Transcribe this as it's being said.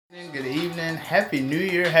Good evening. Happy New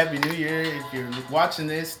Year. Happy New Year. If you're watching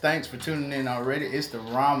this, thanks for tuning in already. It's the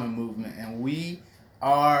Ramen Movement, and we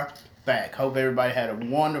are back. Hope everybody had a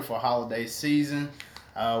wonderful holiday season.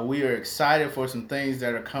 We are excited for some things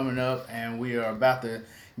that are coming up, and we are about to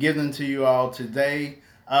give them to you all today.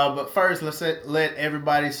 But first, let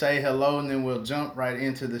everybody say hello, and then we'll jump right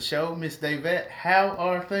into the show. Miss Davette, how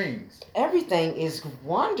are things? Everything is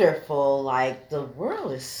wonderful. Like the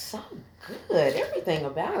world is so good. Everything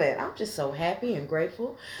about it. I'm just so happy and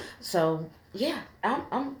grateful. So yeah,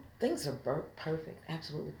 I'm things are perfect.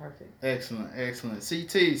 Absolutely perfect. Excellent, excellent.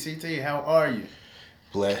 CT, how are you?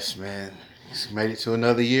 Blessed, man. Just made it to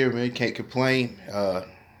another year, man. Can't complain.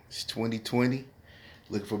 It's 2020.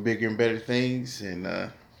 Looking for bigger and better things,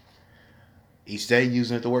 and each day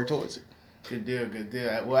using it to work towards it. Good deal, good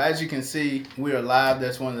deal. Well, as you can see, we are live.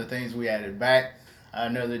 That's one of the things we added back.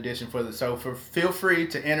 Another addition for the sofa. Feel free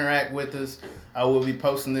to interact with us. We'll be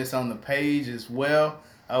posting this on the page as well.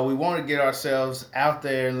 We want to get ourselves out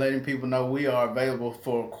there and letting people know we are available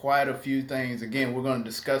for quite a few things. Again, we're going to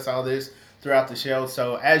discuss all this throughout the show.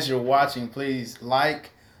 So as you're watching, please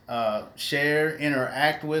like, share,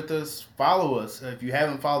 interact with us, follow us. If you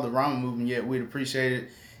haven't followed the Ramen Movement yet, we'd appreciate it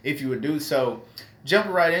if you would do so.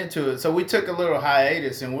 Jumping right into it. So we took a little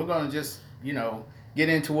hiatus, and we're going to just, get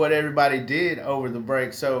into what everybody did over the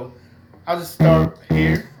break. So I'll just start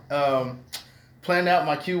here. Planned out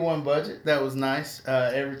my Q1 budget. That was nice.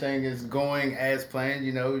 Everything is going as planned.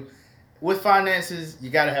 With finances, you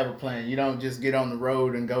got to have a plan. You don't just get on the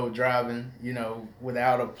road and go driving,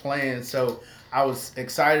 without a plan. So I was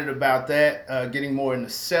excited about that, getting more into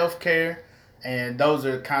self-care. And those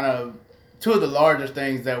are kind of two of the larger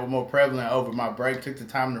things that were more prevalent over my break. Took the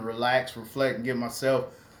time to relax, reflect, and get myself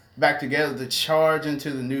back together to charge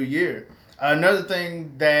into the new year. Another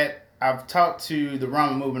thing that I've talked to the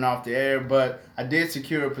Ramen Movement off the air, but I did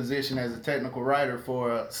secure a position as a technical writer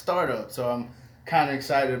for a startup. So I'm kind of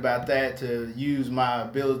excited about that, to use my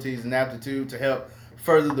abilities and aptitude to help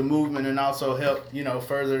further the movement and also help,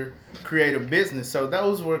 further create a business. So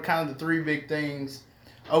those were kind of the three big things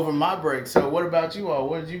over my break. So what about you all?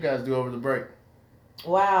 What did you guys do over the break?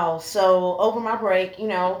 Wow. So over my break,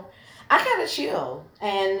 I kind of chill,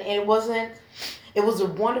 and It was a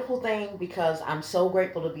wonderful thing because I'm so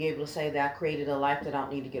grateful to be able to say that I created a life that I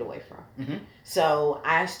don't need to get away from. Mm-hmm. So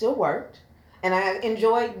I still worked, and I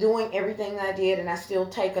enjoyed doing everything that I did, and I still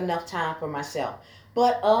take enough time for myself.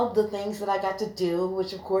 But of the things that I got to do,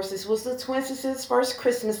 which of course this was the Twins' first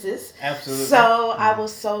Christmases, Absolutely. so I Mm-hmm.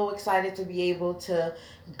 was so excited to be able to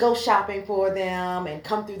go shopping for them and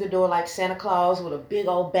come through the door like Santa Claus with a big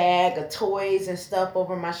old bag of toys and stuff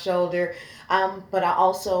over my shoulder. But I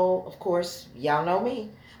also, of course, y'all know me,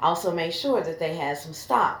 also made sure that they had some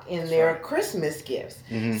stock in That's their right. Christmas gifts.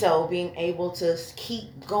 Mm-hmm. So being able to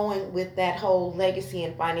keep going with that whole legacy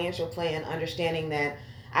and financial plan, understanding that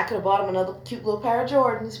I could have bought them another cute little pair of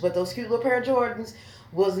Jordans, but those cute little pair of Jordans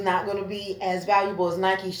was not going to be as valuable as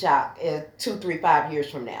Nike Shock 2, 3, 5 years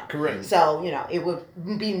from now. Correct. So, it would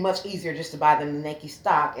be much easier just to buy them the Nike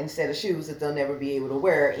stock instead of shoes that they'll never be able to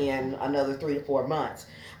wear in another 3 to 4 months.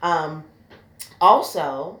 Um,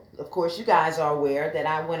 Also, of course, you guys are aware that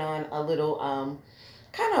I went on a little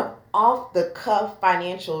kind of off the cuff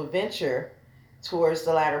financial venture towards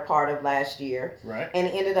the latter part of last year, Right. and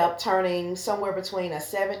ended up turning somewhere between a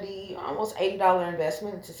 70 almost $80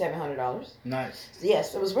 investment into $700. Nice.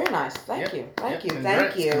 Yes, it was very nice. Yep. Thank Yep. you,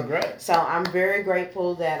 Congrats. thank you. Congrats. So I'm very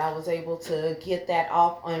grateful that I was able to get that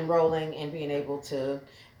off and rolling and being able to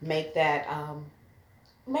make that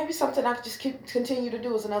maybe something I could just continue to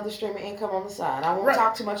do as another stream of income on the side. I won't Right.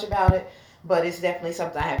 talk too much about it, but it's definitely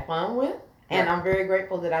something I had fun with, and Right. I'm very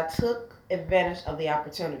grateful that I took advantage of the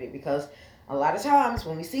opportunity, because a lot of times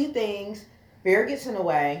when we see things, fear gets in the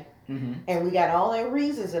way, Mm-hmm. and we got all the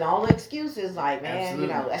reasons and all the excuses like, man,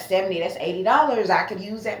 Absolutely. that's 70, that's $80. I could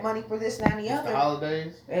use that money for this, that, and the It's the other.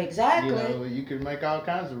 holidays. Exactly. You can make all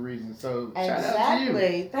kinds of reasons. So shout out to you.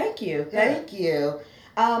 Exactly. Thank you. Yeah. Thank you.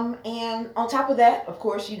 And on top of that, of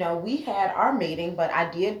course, we had our meeting, but I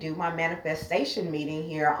did do my manifestation meeting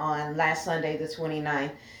here on last Sunday, the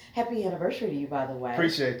 29th. Happy anniversary to you, by the way.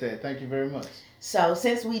 Appreciate that. Thank you very much. So,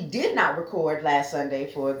 since we did not record last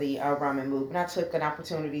Sunday for the Ramen Movement, I took an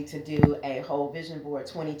opportunity to do a whole Vision Board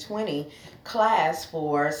 2020 class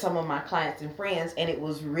for some of my clients and friends, and it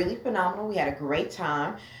was really phenomenal. We had a great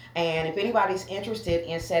time. And if anybody's interested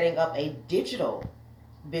in setting up a digital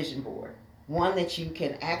vision board, one that you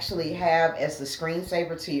can actually have as the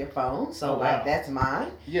screensaver to your phone. So, Oh, wow. like, that's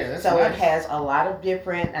mine. Yeah, that's So nice. it has a lot of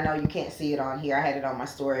different, I know you can't see it on here. I had it on my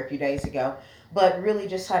story a few days ago. But really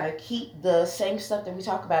just trying to keep the same stuff that we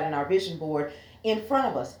talk about in our vision board in front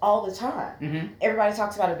of us all the time. Mm-hmm. Everybody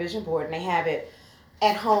talks about a vision board and they have it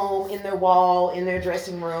at home, in their wall, in their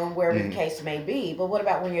dressing room, wherever the case may be. But what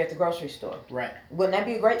about when you're at the grocery store? Right. Wouldn't that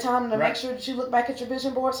be a great time to Right. make sure that you look back at your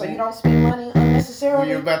vision board so you don't spend money unnecessarily? When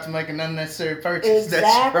you're about to make an unnecessary purchase.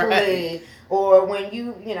 Exactly. That's right. Or when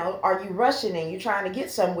are you rushing and you're trying to get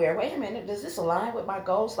somewhere? Wait a minute, does this align with my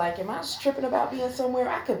goals? Like, am I just tripping about being somewhere?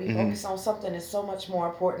 I could be focused on something that's so much more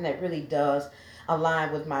important that really does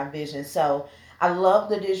align with my vision. So I love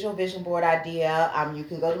the digital vision board idea. You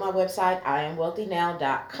can go to my website,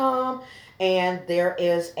 IamWealthyNow.com, and there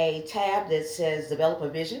is a tab that says Develop a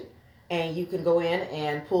Vision. And you can go in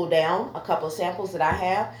and pull down a couple of samples that I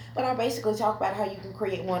have. But I basically talk about how you can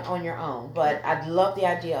create one on your own. But I'd love the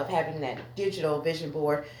idea of having that digital vision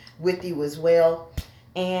board with you as well.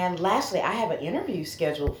 And lastly, I have an interview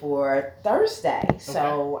scheduled for Thursday.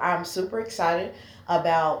 So I'm super excited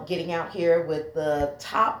about getting out here with the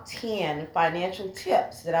top 10 financial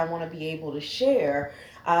tips that I want to be able to share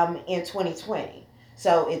in 2020.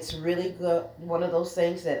 So it's really good. One of those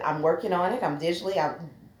things that I'm working on it. I'm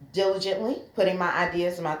diligently putting my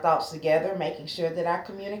ideas and my thoughts together, making sure that I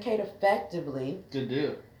communicate effectively. Good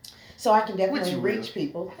deal. So I can definitely reach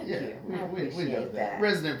people. Thank you. I we know appreciate that.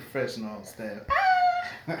 Resident professional on staff.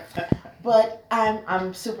 But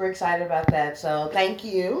I'm super excited about that. So thank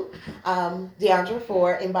you, Deandra,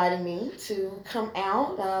 for inviting me to come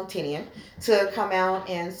out, Tinian, to come out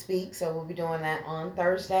and speak. So we'll be doing that on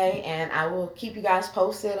Thursday, and I will keep you guys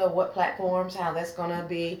posted of what platforms, how that's going to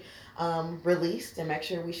be released, and make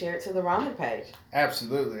sure we share it to the Ramen page.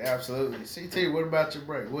 Absolutely. CT, what about your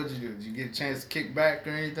break? What did you do? Did you get a chance to kick back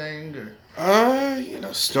or anything?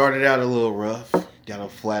 Or? Started out a little rough. Got a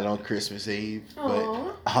flat on Christmas Eve, but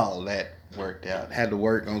Aww. all that worked out. Had to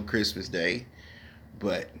work on Christmas Day,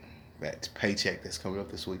 but that paycheck that's coming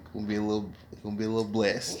up this week gonna be a little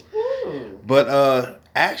blessed. Ooh. But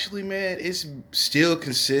actually, man, it's still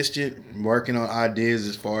consistent. Working on ideas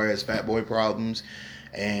as far as fat boy problems,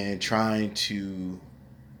 and trying to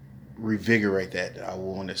revigorate that. I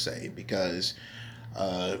want to say, because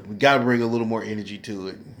we got to bring a little more energy to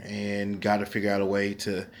it, and got to figure out a way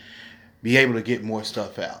to be able to get more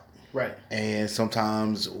stuff out. Right. And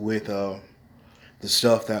sometimes with the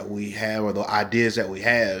stuff that we have, or the ideas that we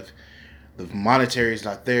have, the monetary is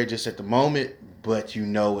not there just at the moment, but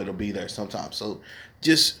it'll be there sometime. So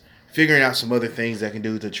just figuring out some other things that I can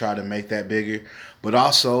do to try to make that bigger. But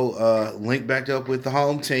also link back up with the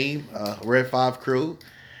home team, Red 5 Crew.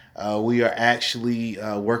 We are actually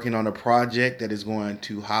working on a project that is going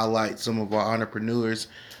to highlight some of our entrepreneurs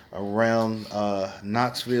around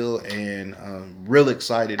Knoxville, and real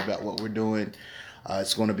excited about what we're doing.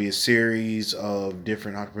 It's going to be a series of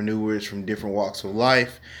different entrepreneurs from different walks of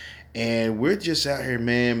life, and we're just out here,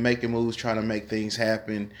 man, making moves, trying to make things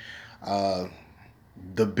happen.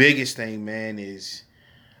 The biggest thing, man, is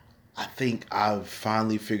I think I've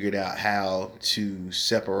finally figured out how to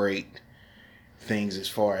separate things as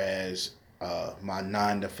far as my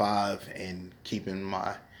 9 to 5 and keeping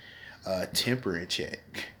my temper in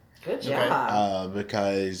check. Good job.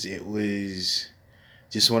 Because it was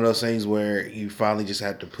just one of those things where you finally just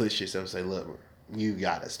have to push yourself and say, look, you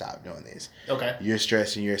got to stop doing this. Okay. You're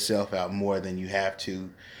stressing yourself out more than you have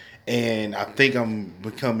to. And I think I'm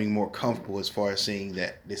becoming more comfortable as far as seeing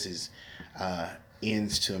that this is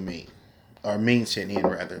ends to me, or means to an end,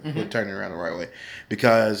 rather. We're turning around the right way.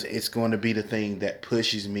 Because it's going to be the thing that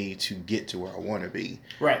pushes me to get to where I want to be.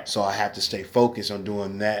 Right. So I have to stay focused on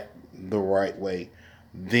doing that the right way.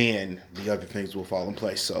 Then the other things will fall in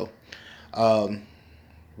place. So,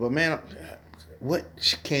 but man, what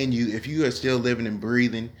can you, if you are still living and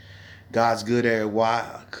breathing, God's good at it,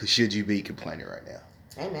 why should you be complaining right now?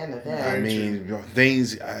 Amen to that. I mean,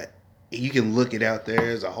 things, you can look it out there.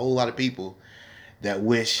 There's a whole lot of people that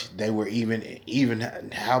wish they were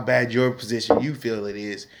even how bad your position you feel it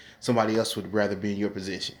is, somebody else would rather be in your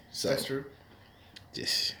position. So that's true.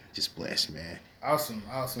 Just blessed, man. Awesome.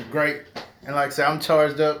 Great. And like I said, I'm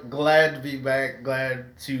charged up. Glad to be back.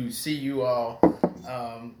 Glad to see you all.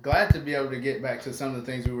 Glad to be able to get back to some of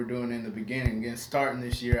the things we were doing in the beginning. Again, starting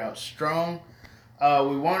this year out strong.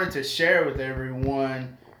 We wanted to share with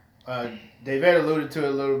everyone. David alluded to it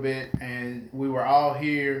a little bit, and we were all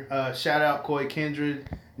here. Shout out Coy Kindred,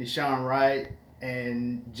 Nishan Wright,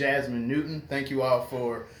 and Jasmine Newton. Thank you all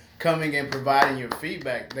for coming and providing your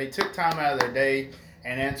feedback. They took time out of their day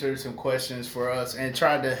and answered some questions for us and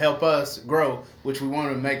tried to help us grow, which we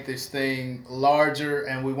want to make this thing larger,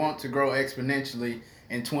 and we want to grow exponentially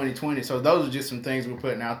in 2020. So those are just some things we're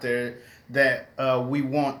putting out there that we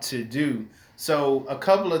want to do. So a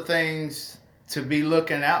couple of things to be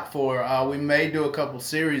looking out for. We may do a couple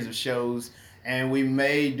series of shows and we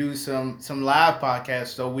may do some live podcasts.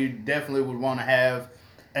 So we definitely would want to have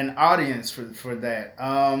an audience for that.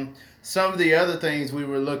 Some of the other things we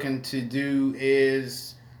were looking to do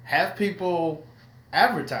is have people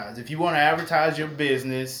advertise. If you want to advertise your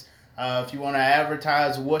business, if you want to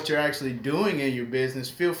advertise what you're actually doing in your business,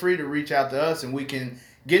 feel free to reach out to us and we can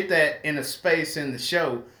get that in a space in the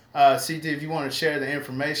show. CT, if you want to share the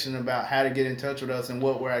information about how to get in touch with us and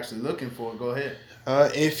what we're actually looking for, go ahead.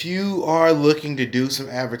 If you are looking to do some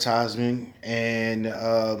advertising, and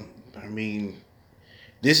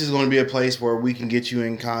this is going to be a place where we can get you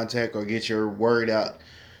in contact or get your word out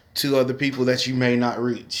to other people that you may not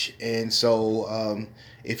reach. And so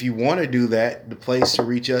if you want to do that, the place to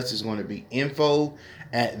reach us is going to be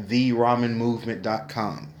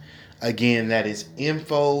info@theramenmovement.com. Again, that is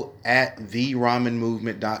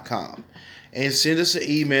info@theramenmovement.com. And send us an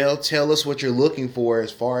email. Tell us what you're looking for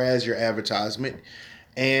as far as your advertisement.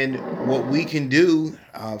 And what we can do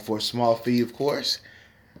for a small fee, of course,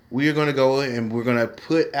 we are going to go and we're going to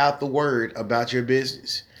put out the word about your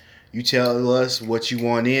business. You tell us what you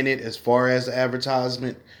want in it as far as the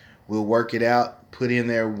advertisement. We'll work it out, put in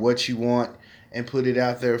there what you want, and put it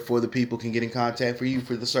out there for the people can get in contact for you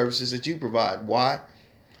for the services that you provide. Why?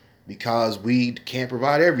 Because we can't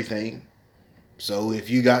provide everything. So if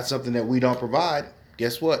you got something that we don't provide,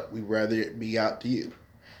 guess what? We'd rather it be out to you.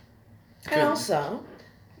 And also,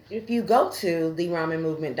 if you go to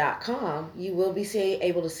theramenmovement.com, you will be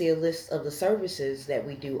able to see a list of the services that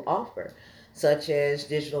we do offer, such as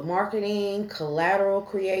digital marketing, collateral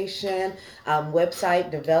creation,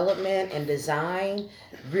 website development and design,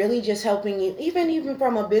 really just helping you, even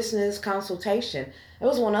from a business consultation. There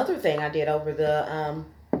was one other thing I did over the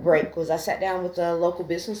break was I sat down with a local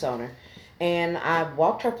business owner and I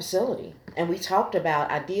walked her facility and we talked about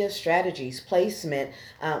ideas, strategies, placement,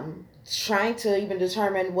 trying to even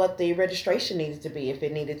determine what the registration needed to be, if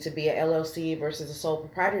it needed to be a LLC versus a sole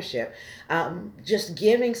proprietorship, just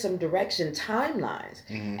giving some direction, timelines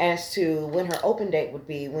as to when her open date would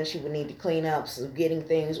be, when she would need to clean up, so getting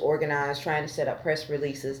things organized, trying to set up press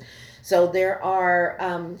releases. So there are,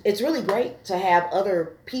 it's really great to have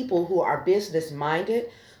other people who are business minded,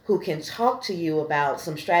 who can talk to you about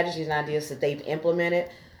some strategies and ideas that they've implemented.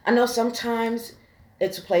 I know sometimes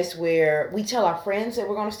it's a place where we tell our friends that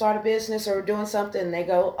we're going to start a business or doing something, and they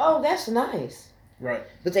go, "Oh, that's nice." Right.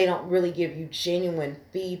 But they don't really give you genuine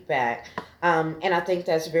feedback. And I think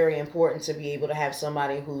that's very important to be able to have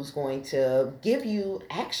somebody who's going to give you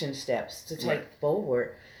action steps to take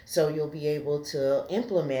forward, so you'll be able to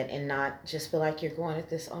implement and not just feel like you're going at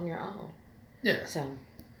this on your own. Yeah. So.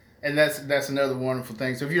 And that's another wonderful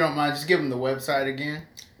thing. So if you don't mind, just give them the website again.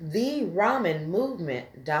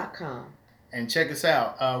 theramenmovement.com. And check us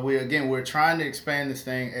out. We're trying to expand this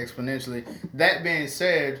thing exponentially. That being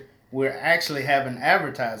said, we're actually having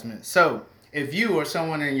advertisement. So if you or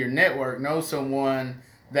someone in your network knows someone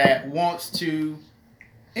that wants to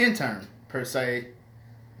intern, per se,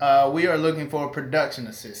 we are looking for a production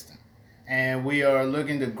assistant. And we are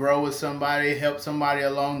looking to grow with somebody, help somebody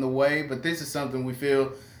along the way. But this is something we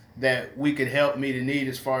feel that we could help meet a need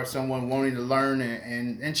as far as someone wanting to learn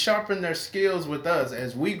and sharpen their skills with us.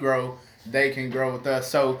 As we grow, they can grow with us.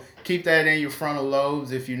 So keep that in your frontal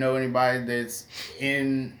lobes. If you know anybody that's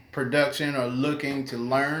in production or looking to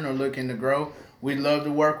learn or looking to grow, we'd love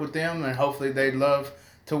to work with them, and hopefully they'd love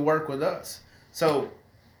to work with us. So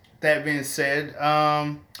that being said,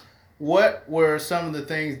 what were some of the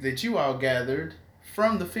things that you all gathered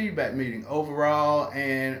from the feedback meeting overall,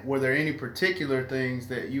 and were there any particular things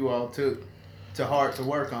that you all took to heart to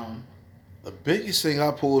work on? The biggest thing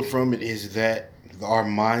I pulled from it is that our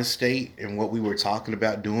mind state and what we were talking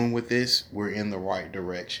about doing with this, we're in the right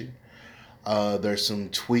direction. There's some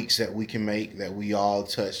tweaks that we can make that we all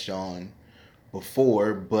touched on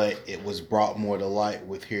before, but it was brought more to light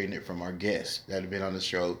with hearing it from our guests that have been on the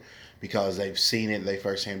show, because they've seen it, they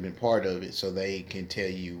firsthand been part of it, so they can tell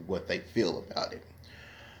you what they feel about it.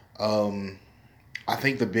 I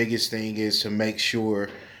think the biggest thing is to make sure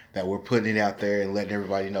that we're putting it out there and letting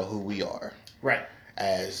everybody know who we are. Right.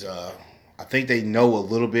 As I think they know a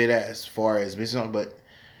little bit as far as business, but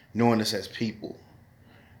knowing us as people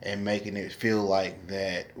and making it feel like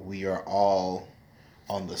that we are all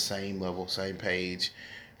on the same level, same page,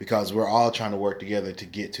 because we're all trying to work together to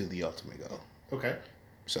get to the ultimate goal. Okay.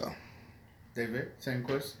 So, David, same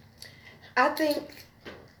question. I think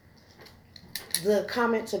the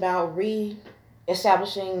comments about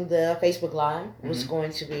establishing the Facebook Live was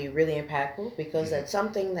going to be really impactful, because that's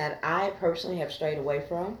something that I personally have strayed away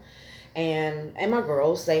from. And my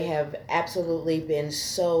girls, they have absolutely been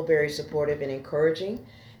so very supportive and encouraging.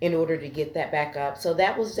 in order to get that back up. So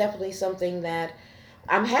that was definitely something that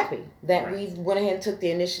I'm happy that Right. we went ahead and took the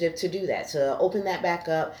initiative to do that, to open that back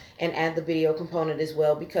up and add the video component as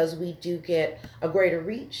well, because we do get a greater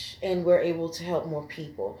reach and we're able to help more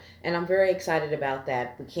people. And I'm very excited about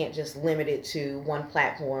that. We can't just limit it to one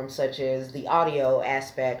platform, such as the audio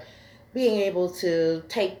aspect. Being able to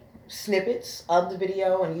take snippets of the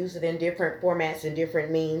video and use it in different formats and different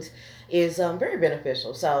means is very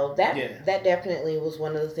beneficial. So Yeah. that definitely was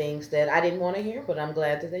one of the things that I didn't want to hear, but I'm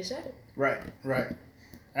glad that they said it. Right.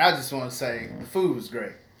 And I just want to say the food was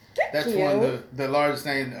great. Thank That's you. one of the largest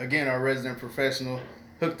things. Again, our resident professional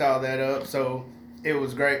hooked all that up, so it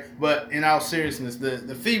was great. But in all seriousness,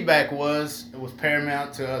 the feedback was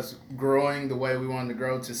paramount to us growing the way we wanted to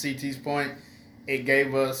grow. To CT's point, it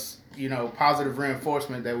gave us positive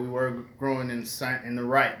reinforcement that we were growing in the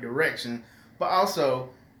right direction. But also,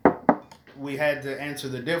 we had to answer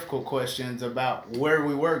the difficult questions about where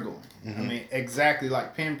we were going. I mean, exactly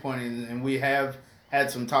like pinpointing, and we have had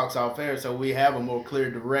some talks off air, so we have a more clear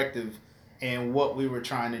directive in what we were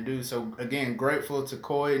trying to do. So again, grateful to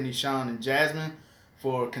Coy, Nishan, and Jasmine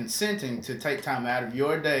for consenting to take time out of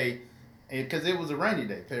your day, because it was a rainy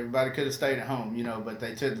day. Everybody could have stayed at home, but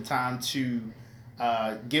they took the time to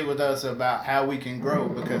get with us about how we can grow,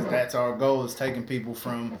 because that's our goal, is taking people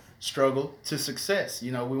from struggle to success.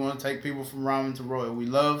 We want to take people from ramen to royal. We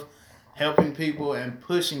love helping people and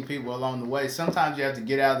pushing people along the way. Sometimes you have to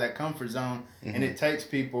get out of that comfort zone, and it takes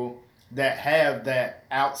people that have that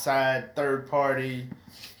outside third party,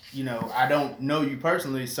 I don't know you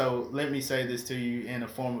personally, so let me say this to you in a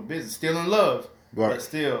form of business. Still in love, Right. but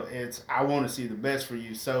still, I want to see the best for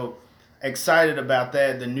you. So excited about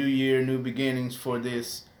that, the new year, new beginnings for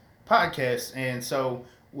this podcast. And so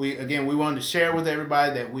we wanted to share with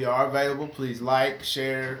everybody that we are available. Please like,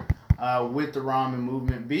 share with the ramen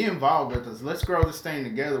movement. Be involved with us. Let's grow this thing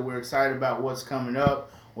together. We're excited about what's coming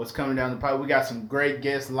up, what's coming down the pipe. We got some great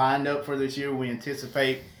guests lined up for this year. We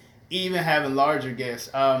anticipate even having larger guests.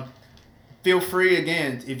 Feel free,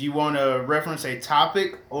 again, if you want to reference a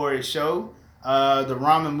topic or a show,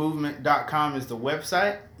 theramenmovement.com is the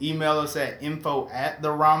website. Email us at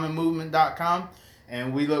info@theramenmovement.com.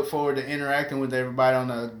 And we look forward to interacting with everybody on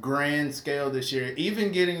a grand scale this year,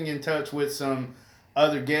 even getting in touch with some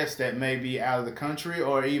other guests that may be out of the country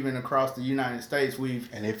or even across the United States.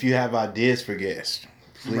 And if you have ideas for guests,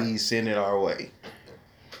 please send it our way.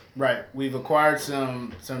 Right. We've acquired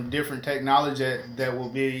some different technology that will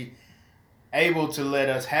be able to let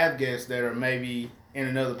us have guests that are maybe in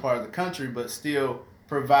another part of the country, but still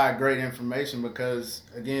provide great information, because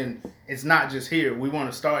again, it's not just here. We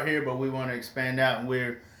want to start here, but we want to expand out, and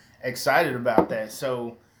we're excited about that.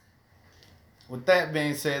 So with that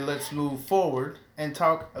being said, let's move forward and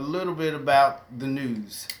talk a little bit about the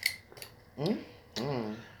news.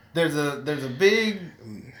 There's a big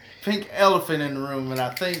pink elephant in the room, and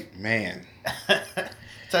I think, man,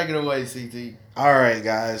 take it away, CT. All right,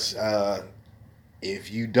 guys.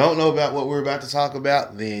 If you don't know about what we're about to talk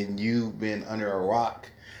about, then you've been under a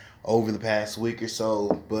rock over the past week or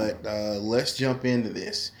so. But let's jump into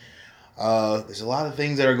this. There's a lot of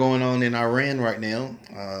things that are going on in Iran right now.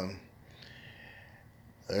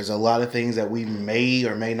 There's a lot of things that we may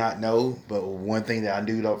or may not know. But one thing that I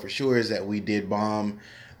do know for sure is that we did bomb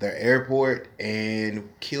their airport and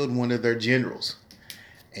killed one of their generals.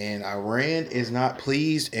 And Iran is not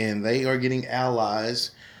pleased, and they are getting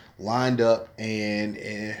allies lined up, and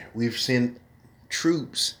we've sent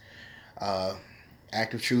troops,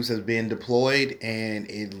 active troops have been deployed, and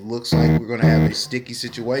it looks like we're going to have a sticky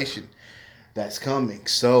situation that's coming.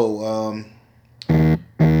 So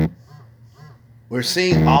we're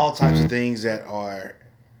seeing all types of things that are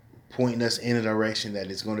pointing us in a direction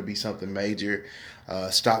that it's going to be something major.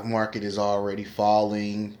 Stock market is already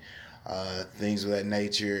falling, things of that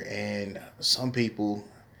nature, and some people,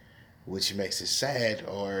 which makes it sad,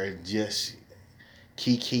 or just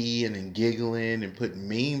kikiing and giggling and putting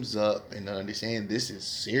memes up and understand this is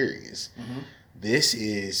serious. This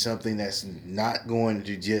is something that's not going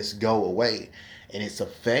to just go away, and it's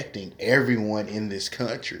affecting everyone in this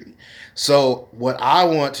country. So what I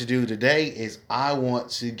want to do today is I want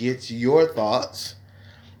to get your thoughts,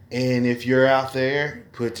 and if you're out there,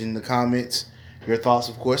 put in the comments your thoughts,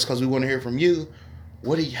 of course, because we want to hear from you.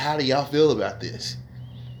 How do y'all feel about this?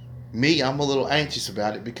 Me, I'm a little anxious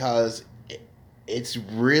about it, because it's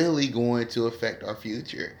really going to affect our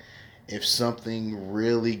future if something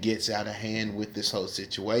really gets out of hand with this whole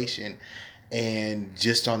situation. And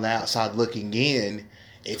just on the outside looking in,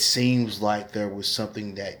 it seems like there was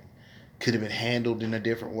something that could have been handled in a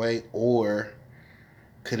different way, or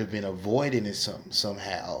could have been avoided in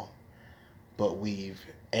somehow. But we've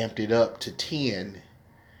amped it up to 10,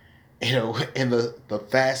 in the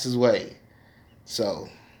fastest way. So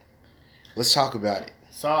let's talk about it.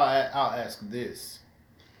 So I'll ask this: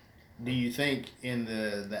 do you think in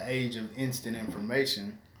the age of instant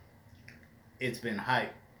information, it's been hyped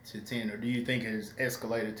to 10, or do you think it has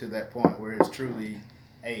escalated to that point where it's truly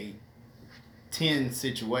a 10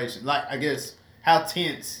 situation? Like, I guess, how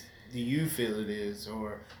tense do you feel it is,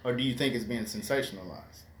 or do you think it's being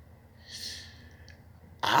sensationalized?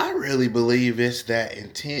 I really believe it's that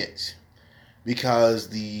intense because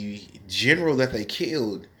the general that they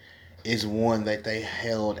killed is one that they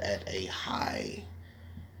held at a high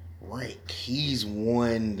rank. He's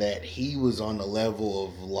one that he was on the level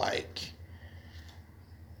of, like,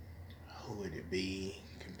 who would it be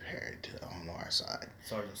compared to on our side?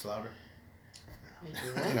 Sergeant Slaughter.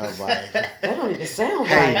 Nobody. That don't even sound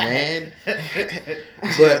Hey right. man,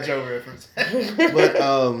 But Joe reference. but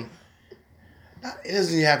it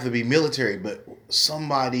doesn't even have to be military, but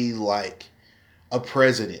somebody like a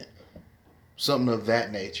president, something of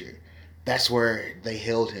that nature. That's where they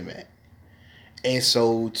held him at. And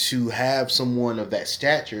so to have someone of that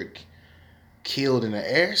stature killed in an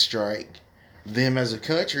airstrike, them as a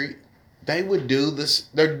country, they would do this.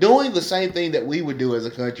 They're doing the same thing that we would do as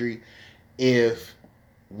a country if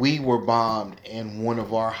we were bombed and one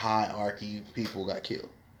of our hierarchy people got killed.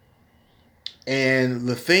 And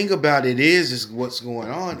the thing about it is what's going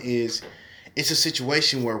on is it's a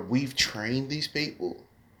situation where we've trained these people.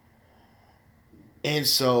 And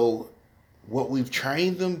so what we've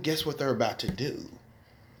trained them, guess what they're about to do?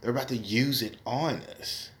 They're about to use it on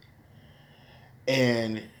us.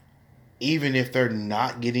 And even if they're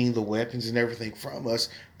not getting the weapons and everything from us,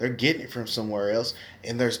 they're getting it from somewhere else.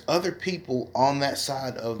 And there's other people on that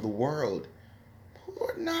side of the world who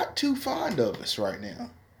are not too fond of us right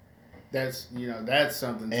now. That's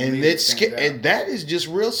something. To And me it's that stands out. and that is just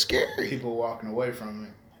real scary. People walking away from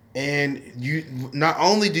it. And you not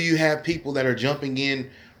only do you have people that are jumping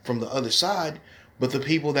in from the other side, but the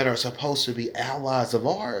people that are supposed to be allies of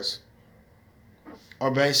ours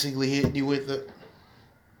are basically hitting you with the,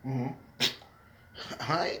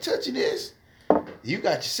 I ain't touching this. You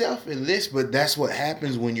got yourself in this, but that's what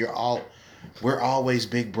happens when we're always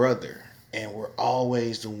big brother, and we're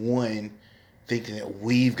always the one thinking that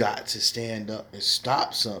we've got to stand up and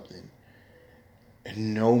stop something,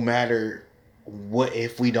 no matter what.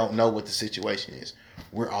 If we don't know what the situation is,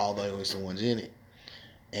 we're always the ones in it.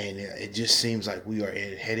 And it just seems like we are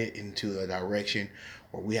headed into a direction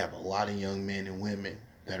where we have a lot of young men and women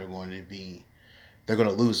that are going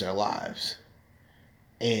to lose their lives.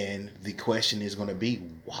 And the question is going to be,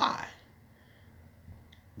 why?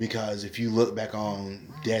 Because if you look back on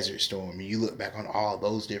Desert Storm, and you look back on all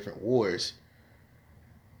those different wars,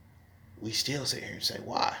 we still sit here and say,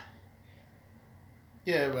 why?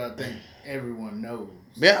 Yeah, but I think everyone knows.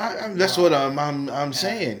 Yeah, that's what I'm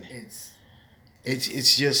saying.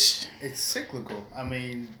 It's just... It's cyclical. I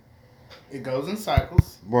mean, it goes in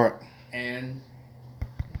cycles. Right. And,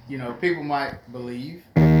 people might believe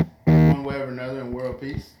one way or another in world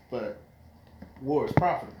peace, but war is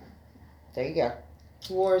profitable. There you go.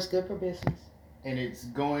 War is good for business. And it's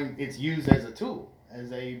used as a tool,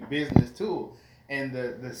 as a business tool. And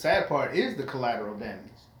the sad part is the collateral damage.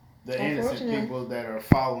 The innocent people that are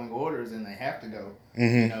following orders and they have to go.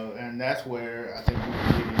 Mm-hmm. And that's where I think we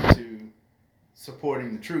can get into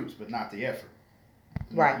supporting the troops, but not the effort.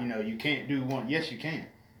 Right. You can't do one. Yes, you can,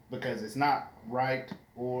 because it's not right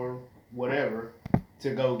or whatever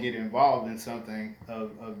to go get involved in something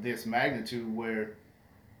of this magnitude where,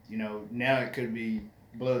 now it could be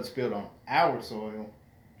blood spilled on our soil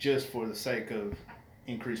just for the sake of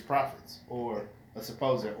increased profits or a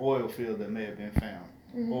supposed oil field that may have been found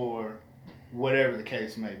or whatever the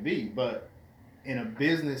case may be. But in a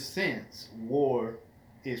business sense, war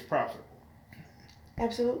is profitable.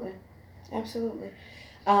 Absolutely.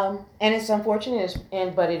 And it's unfortunate,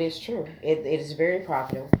 but it is true. It is very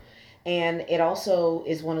profitable. And it also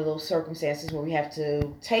is one of those circumstances where we have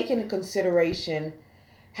to take into consideration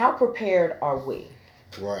how prepared are we?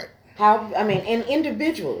 Right. And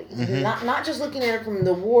individually, not just looking at it from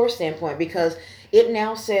the war standpoint, because it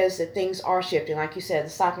now says that things are shifting. Like you said, the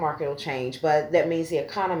stock market will change, but that means the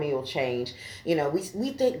economy will change.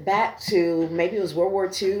 We think back to maybe it was World War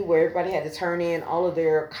II where everybody had to turn in all of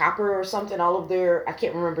their copper or something, I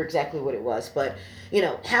can't remember exactly what it was, but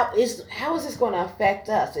how is this going to affect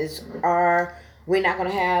us? Are we not going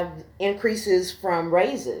to have increases from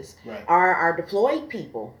raises? Right. Are our deployed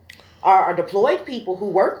people who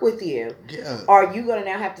work with you, are you going to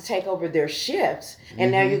now have to take over their shifts,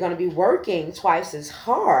 and now you're going to be working twice as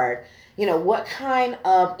hard What kind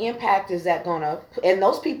of impact is that going to, and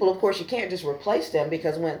those people, of course, you can't just replace them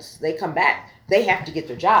because once they come back, they have to get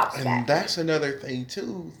their jobs And back. that's another thing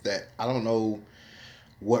too that I don't know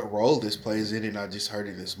what role this plays in it. I just heard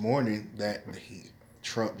it this morning that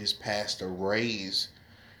Trump just passed a raise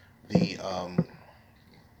the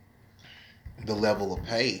level of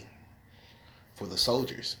pay for the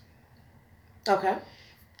soldiers. Okay.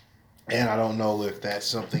 And I don't know if that's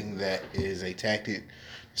something that is a tactic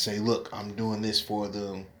to say, look, I'm doing this for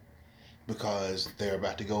them because they're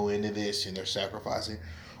about to go into this and they're sacrificing,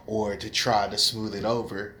 or to try to smooth it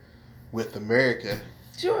over with America.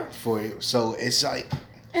 Sure. So it's like.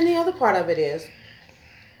 And the other part of it is,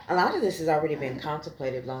 a lot of this has already been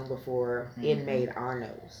contemplated long before it made our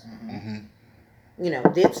nose. Mm-hmm.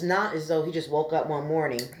 It's not as though he just woke up one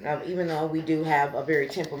morning, even though we do have a very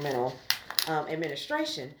temperamental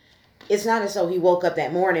administration. It's not as though he woke up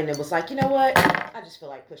that morning and was like, you know what, I just feel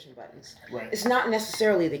like pushing buttons. Right. It's not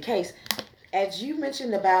necessarily the case. As you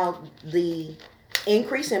mentioned about the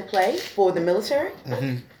increase in play for the military,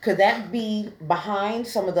 could that be behind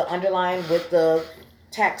some of the underlying with the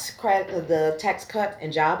tax cut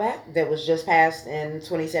and job act that was just passed in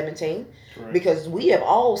 2017? Correct. Because we have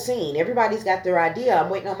all seen, everybody's got their idea. I'm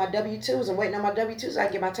waiting on my W-2s. I'm waiting on my W-2s. I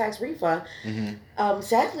get my tax refund.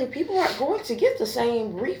 Sadly, people aren't going to get the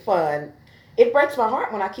same refund. It breaks my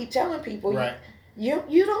heart when I keep telling people, right,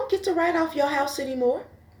 you don't get to write off your house anymore.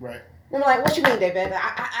 Right. I'm like, what you mean, David?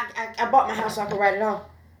 I bought my house so I can write it off.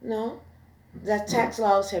 No, the tax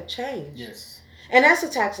laws have changed. Yes. And as the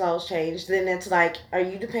tax laws change, then it's like, are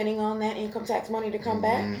you depending on that income tax money to come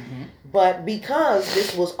back? Mm-hmm. But because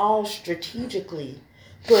this was all strategically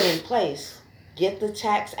put in place, get the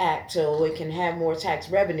tax act so it can have more tax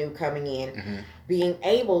revenue coming in, being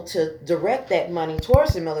able to direct that money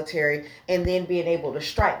towards the military, and then being able to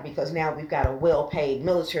strike because now we've got a well-paid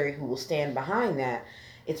military who will stand behind that.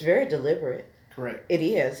 It's very deliberate. Correct. It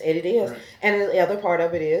is. It is. Correct. And the other part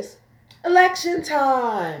of it is election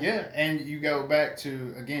time. Yeah, and you go back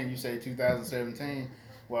to, again, you say 2017.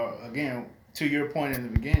 Well, again, to your point in the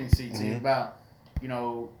beginning, CT, about,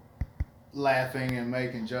 laughing and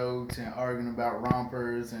making jokes and arguing about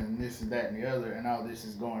rompers and this and that and the other, and all this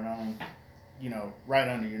is going on, right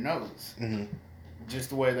under your nose. Mm-hmm. Just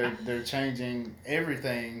the way they're changing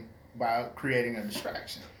everything by creating a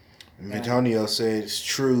distraction. Antonio said it's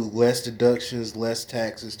true. Less deductions, less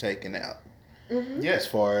taxes taken out. Mm-hmm. Yes. As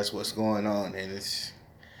far as what's going on, and it's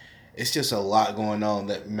just a lot going on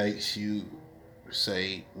that makes you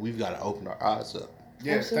say we've got to open our eyes up.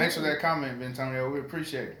 Yeah, Absolutely. Thanks for that comment, Antonio. We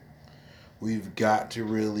appreciate it. We've got to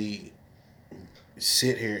really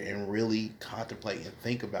sit here and really contemplate and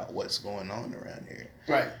think about what's going on around here.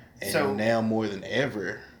 Right. And so now more than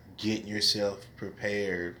ever, getting yourself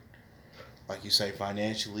prepared, like you say,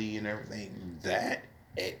 financially and everything,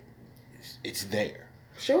 it's there.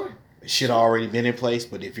 Sure. It should have already been in place,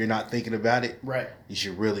 but if you're not thinking about it, right, you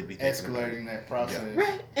should really be thinking about it. escalating that process. Yeah.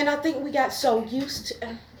 Right. And I think we got so used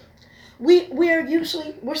to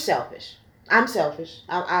we're selfish. I'm selfish.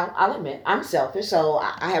 I'll admit I'm selfish. So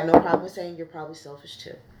I have no problem with saying you're probably selfish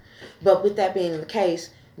too. But with that being the case,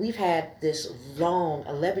 we've had this long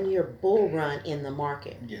 11-year bull run in the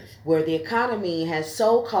market. Yes. Where the economy has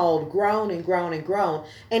so-called grown and grown and grown.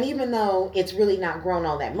 And even though it's really not grown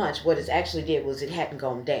all that much, what it actually did was it hadn't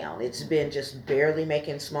gone down. It's been just barely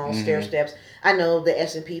making small stair steps. I know the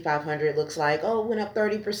S&P 500 looks like, it went up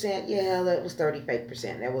 30%. Yeah, that was 30 fake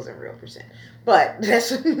percent. That wasn't real percent. But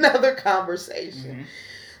that's another conversation.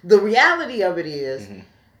 The reality of it is,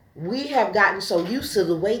 we have gotten so used to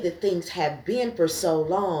the way that things have been for so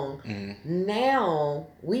long. Now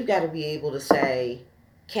we've got to be able to say,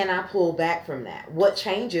 can I pull back from that? What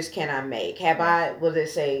changes can I make? Have I, what they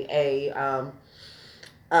say, a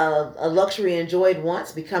luxury enjoyed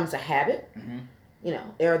once becomes a habit?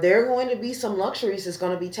 Are there going to be some luxuries that's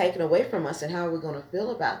going to be taken away from us, and how are we going to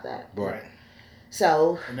feel about that? Right.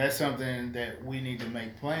 So, and that's something that we need to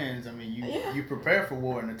make plans. I mean, you prepare for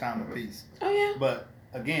war in a time of peace. Oh yeah. But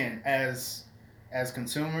again, as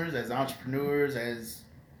consumers, as entrepreneurs, as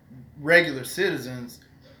regular citizens,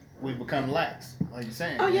 we become lax, like you're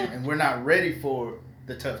saying. Oh yeah. And we're not ready for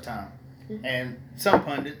the tough time. And some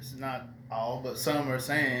pundits, not all, but some are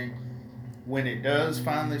saying when it does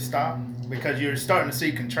finally stop, because you're starting to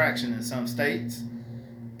see contraction in some states,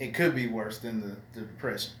 it could be worse than the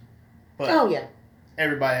depression. But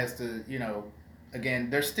everybody has to, again,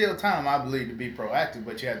 there's still time, I believe, to be proactive,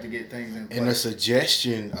 but you have to get things in place. And a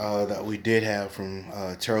suggestion that we did have from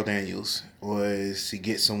Terrell Daniels was to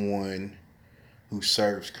get someone who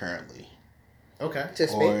serves currently. Okay. to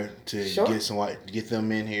speak. or to Sure. get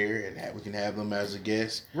them in here and we can have them as a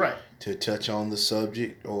guest Right. to touch on the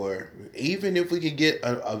subject, or even if we could get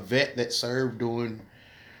a vet that served during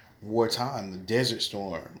wartime, the Desert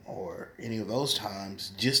Storm, or any of those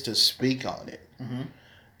times, just to speak on it, Mm-hmm.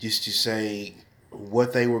 just to say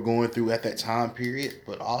what they were going through at that time period,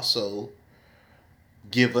 but also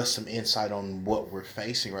give us some insight on what we're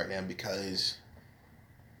facing right now, because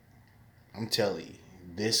I'm telling you,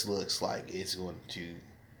 this looks like it's going to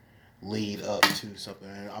lead up to something.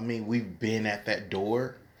 I mean, we've been at that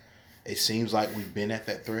door. It seems like we've been at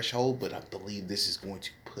that threshold, but I believe this is going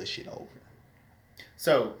to push it over.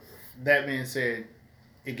 So, that being said,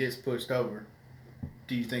 it gets pushed over.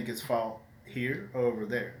 Do you think it's fault here or over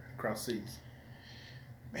there, across seas?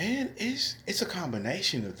 Man, it's a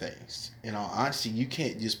combination of things. In all honesty, you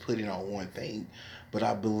can't just put it on one thing. But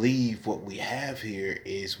I believe what we have here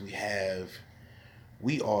is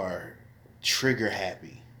we are trigger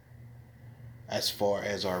happy as far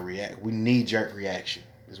as our we knee-jerk reaction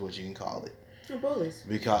is what you can call it. We're bullies.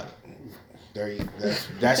 Because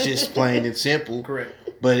that's just plain and simple. Correct.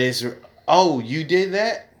 But it's, oh, you did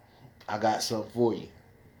that? I got something for you.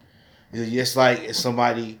 It's just like if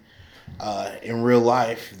somebody in real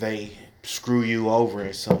life, they screw you over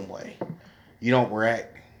in some way. You don't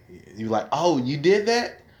react. You're like, oh, you did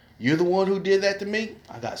that? You're the one who did that to me?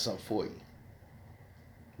 I got something for you.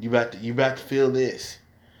 You about to feel this.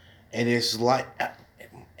 And it's like,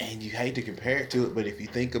 and you hate to compare it to it, but if you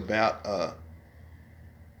think about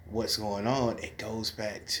what's going on, it goes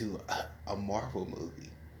back to a Marvel movie.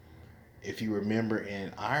 If you remember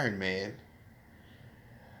in Iron Man,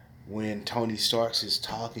 when Tony Stark is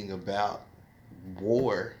talking about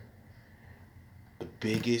war,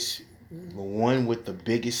 the one with the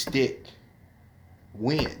biggest stick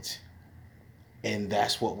wins. And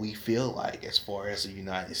that's what we feel like as far as the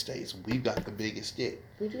United States. We've got the biggest stick.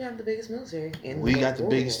 We do have the biggest military. We got the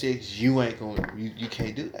biggest sticks. You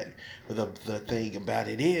can't do that. But the thing about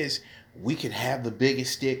it is, we can have the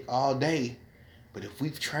biggest stick all day, but if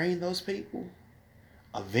we've trained those people,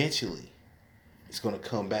 eventually it's going to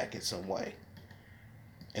come back in some way.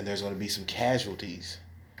 And there's going to be some casualties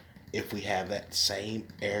if we have that same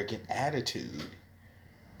arrogant attitude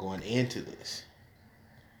going into this.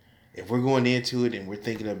 If we're going into it and we're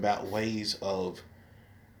thinking about ways of,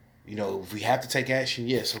 if we have to take action,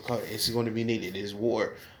 yes, of course, it's going to be needed. It is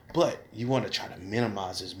war. But you want to try to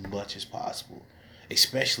minimize as much as possible,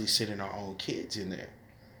 especially sending our own kids in there.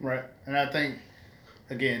 Right. And I think,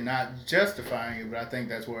 again, not justifying it, but I think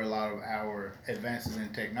that's where a lot of our advances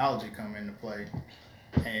in technology come into play.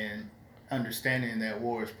 And understanding that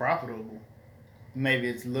war is profitable, maybe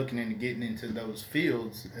it's looking into getting into those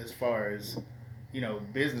fields as far as,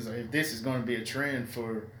 business. If this is going to be a trend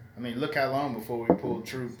for, look how long before we pulled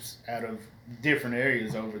troops out of different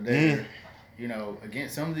areas over there. Again,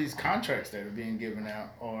 some of these contracts that are being given out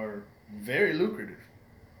are very lucrative.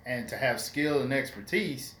 And to have skill and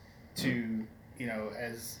expertise to,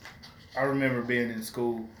 as I remember being in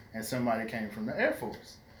school and somebody came from the Air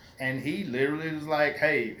Force. And he literally was like,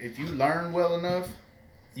 hey, if you learn well enough,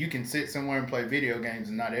 you can sit somewhere and play video games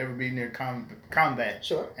and not ever be near combat.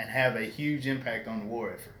 Sure. And have a huge impact on the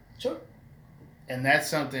war effort. Sure. And that's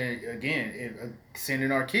something, again, sending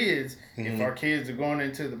our kids, if our kids are going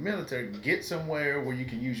into the military, get somewhere where you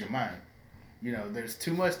can use your mind. There's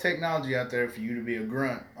too much technology out there for you to be a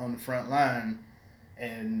grunt on the front line.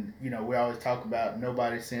 And, we always talk about no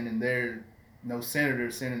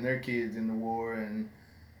senators sending their kids in the war and,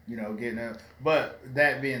 getting up. But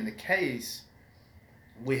that being the case,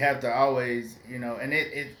 we have to always, and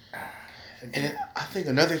And I think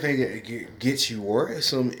another thing that gets you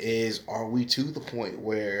worrisome is, are we to the point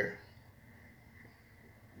where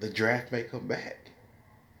the draft may come back?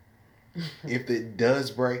 If it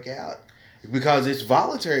does break out. Because it's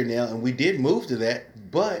voluntary now, and we did move to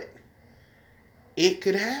that, but it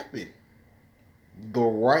could happen. The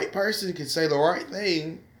right person can say the right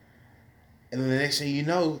thing, and then the next thing you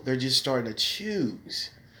know, they're just starting to choose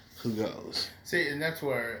who goes. See, and that's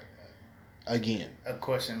where, again, a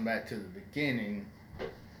question back to the beginning,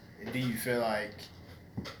 do you feel like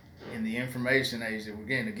in the information age that we're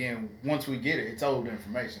getting, again, once we get it, it's old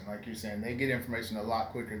information. Like you're saying, they get information a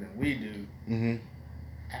lot quicker than we do. Mm-hmm.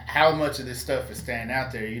 How much of this stuff is staying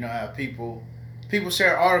out there? How people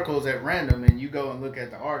share articles at random, and you go and look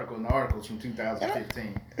at the article, and the article's from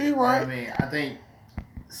 2015. You're right. I think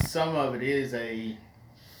some of it is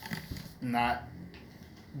not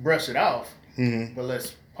brush it off, but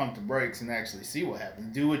let's pump the brakes and actually see what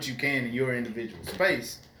happens. Do what you can in your individual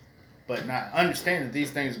space, but not understand that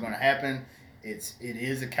these things are going to happen. It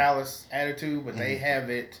is a callous attitude, but they have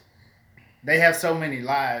it they have so many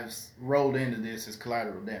lives rolled into this as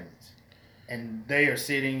collateral damage. And they are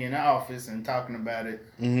sitting in the office and talking about it.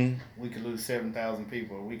 Mm-hmm. We could lose 7,000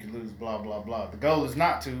 people, or we could lose blah, blah, blah. The goal is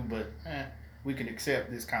not to, but we can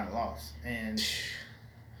accept this kind of loss. And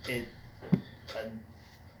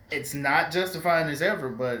it's not justifying this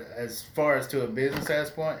effort, but as far as to a business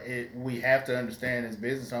aspect, we have to understand as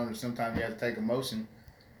business owners, sometimes you have to take emotion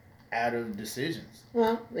out of decisions.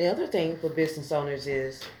 Well, the other thing for business owners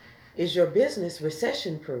is your business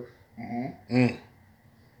recession proof? Mm-hmm. Mm.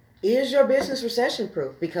 Is your business recession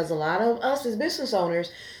proof? Because a lot of us as business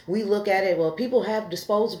owners, we look at it, well, people have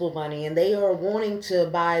disposable money and they are wanting to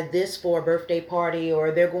buy this for a birthday party,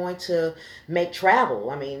 or they're going to make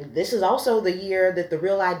travel. I mean, this is also the year that the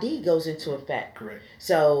Real ID goes into effect. Correct.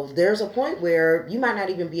 So there's a point where you might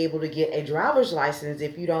not even be able to get a driver's license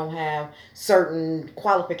if you don't have certain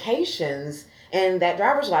qualifications. And that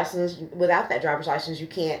driver's license, without that driver's license, you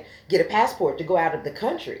can't get a passport to go out of the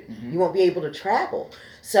country. Mm-hmm. You won't be able to travel.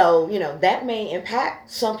 So, that may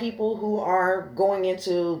impact some people who are going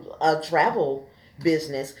into a travel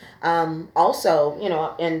business. Also,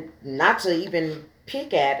 and not to even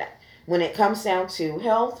pick at, when it comes down to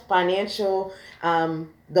health, financial,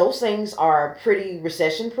 those things are pretty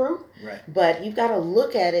recession proof. Right. But you've got to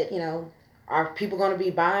look at it, are people going to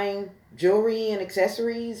be buying jewelry and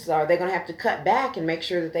accessories? Are they going to have to cut back and make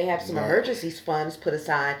sure that they have some emergency funds put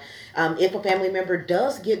aside? If a family member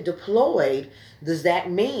does get deployed, does that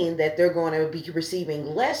mean that they're going to be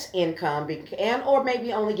receiving less income or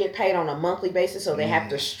maybe only get paid on a monthly basis, so they have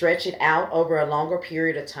to stretch it out over a longer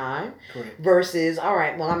period of time? Correct. Versus, all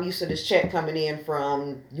right, well, I'm used to this check coming in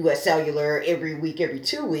from U.S. Cellular every week, every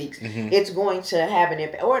 2 weeks. Mm-hmm. It's going to have an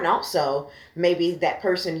impact. And also, maybe that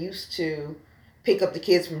person used to pick up the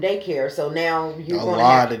kids from daycare, so now you're going to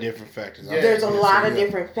have a lot of different factors. Yeah. there's a lot of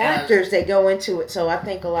different factors that go into it. So I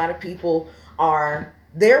think a lot of people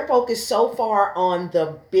they're focused so far on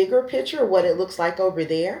the bigger picture, what it looks like over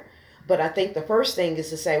there. But I think the first thing is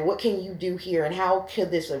to say, what can you do here, and how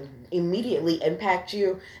could this immediately impact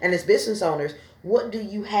you? And as business owners, what do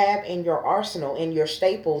you have in your arsenal, in your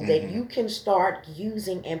staples, that you can start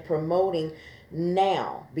using and promoting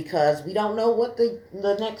now? Because we don't know what the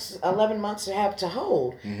next 11 months have to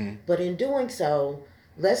hold. Mm-hmm. But in doing so,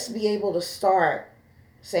 let's be able to start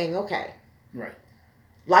saying, okay, Right.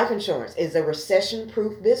 life insurance is a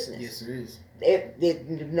recession-proof business. Yes, it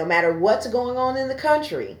is. No matter what's going on in the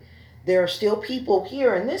country, there are still people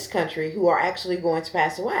here in this country who are actually going to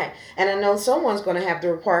pass away. And I know someone's going to have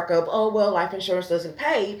the remark of, oh, well, life insurance doesn't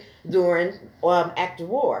pay during active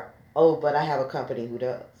war. Oh, but I have a company who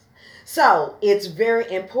does. So it's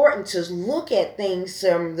very important to look at things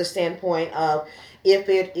from the standpoint of, if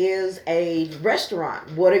it is a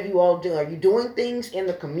restaurant, what are you all doing? Are you doing things in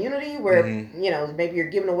the community where, maybe you're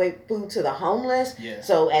giving away food to the homeless? Yeah.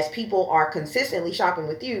 So as people are consistently shopping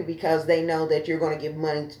with you because they know that you're going to give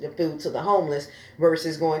money to the food to the homeless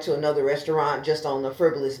versus going to another restaurant just on a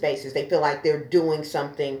frivolous basis. They feel like they're doing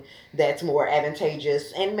something that's more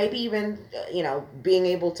advantageous, and maybe even, being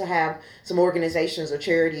able to have some organizations or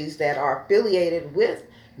charities that are affiliated with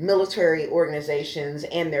military organizations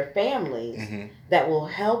and their families that will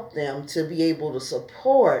help them to be able to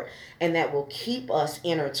support, and that will keep us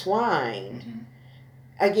intertwined.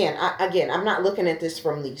 Again, I'm not looking at this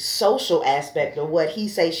from the social aspect of what he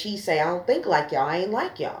say, she say. I don't think like y'all. I ain't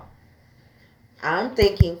like y'all. I'm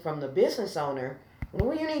thinking from the business owner,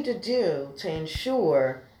 what do you need to do to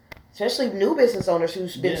ensure, especially new business owners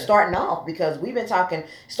who's been starting off, because we've been talking,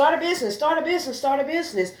 start a business.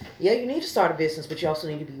 Yeah, you need to start a business, but you also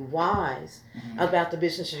need to be wise about the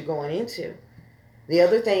business you're going into. The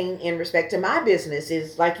other thing in respect to my business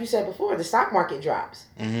is, like you said before, the stock market drops.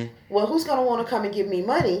 Well, who's going to want to come and give me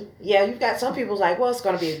money? Yeah, you've got some people's like, well, it's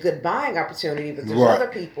going to be a good buying opportunity, but there's other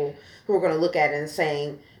people who are going to look at it and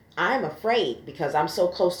saying, I'm afraid because I'm so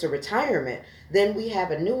close to retirement. Then we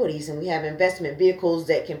have annuities and we have investment vehicles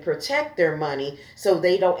that can protect their money so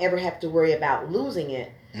they don't ever have to worry about losing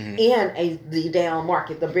it in the down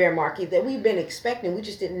market, the bear market that we've been expecting. We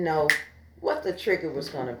just didn't know what the trigger was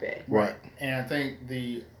going to be. Right. And I think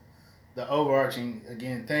the overarching,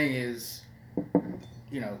 again, thing is,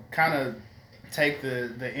 kind of take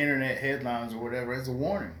the internet headlines or whatever as a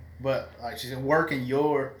warning. But like she said, work in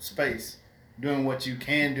your space, doing what you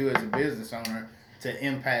can do as a business owner to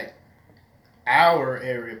impact our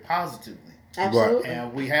area positively. Absolutely.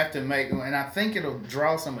 And we have to and I think it'll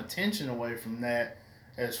draw some attention away from that,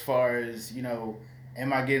 as far as,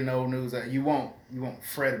 am I getting old news? You won't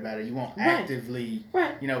fret about it. You won't actively,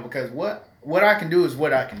 because what I can do is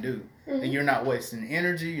what I can do. And you're not wasting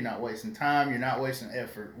energy, you're not wasting time, you're not wasting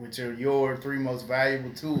effort, which are your three most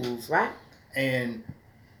valuable tools And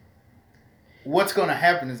what's going to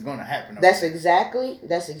happen is going to happen. That's exactly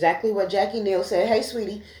what Jackie Neal said. Hey,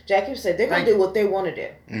 sweetie, Jackie said they're going to do what they want to do,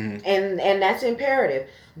 and that's imperative.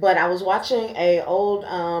 But I was watching a old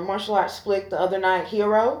martial arts flick the other night,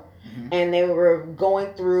 Hero, and they were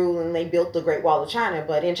going through and they built the Great Wall of China.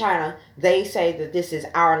 But in China, they say that this is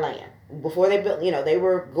our land. Before they built, they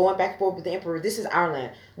were going back and forth with the emperor. This is our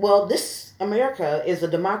land. Well, this America is a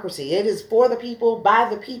democracy. It is for the people, by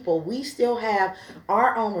the people. We still have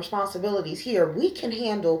our own responsibilities here. We can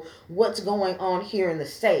handle what's going on here in the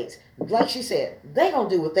States. Like she said, they gonna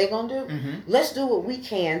do what they gonna do. Let's do what we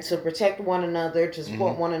can to protect one another, to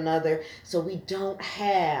support one another, so we don't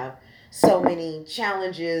have so many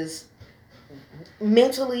challenges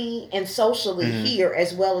mentally and socially here,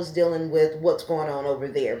 as well as dealing with what's going on over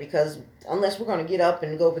there. Because unless we're going to get up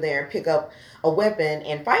and go over there and pick up a weapon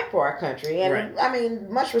and fight for our country, and I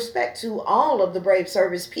mean, much respect to all of the brave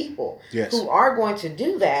service people who are going to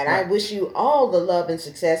do that. I wish you all the love and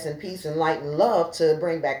success and peace and light and love to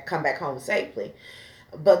come back home safely.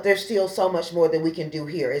 But there's still so much more that we can do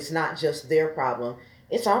here. It's not just their problem.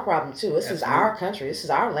 It's our problem too. This is our country. This is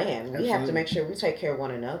our land. We have to make sure we take care of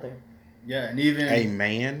one another. Yeah, and even a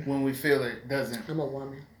man, when we feel it doesn't. I'm a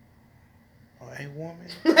woman. A woman.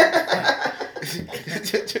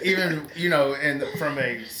 Even and from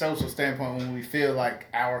a social standpoint, when we feel like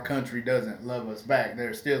our country doesn't love us back,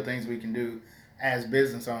 there are still things we can do as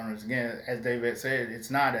business owners. Again, as David said,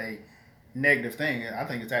 it's not a negative thing. I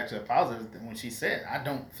think it's actually a positive. When she said, "I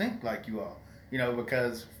don't think like you all,"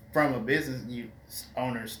 because from a business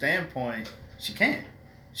owner's standpoint, she can't.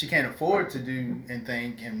 She can't afford to do and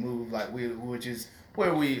think and move like which is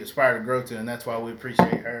where we aspire to grow to, and that's why we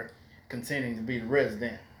appreciate her continuing to be the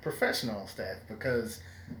resident professional on staff, because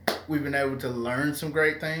we've been able to learn some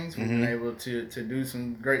great things. We've been able to do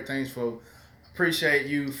some great things. Appreciate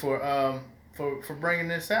you for bringing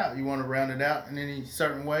this out. You want to round it out in any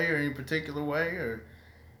certain way or any particular way, or?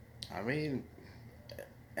 I mean,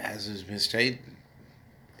 as has been stated,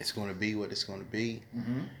 it's going to be what it's going to be.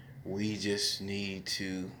 We just need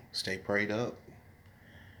to stay prayed up.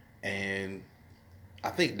 And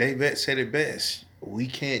I think David said it best. We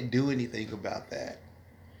can't do anything about that.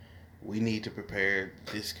 We need to prepare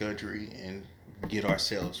this country and get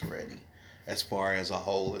ourselves ready as far as a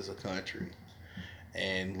whole as a country.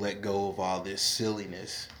 And let go of all this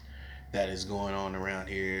silliness that is going on around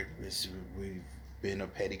here. We've been a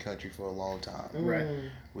petty country for a long time. Right.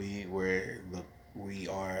 We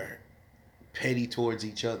are petty towards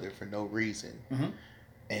each other for no reason,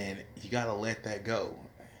 and you gotta let that go.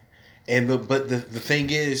 And but the thing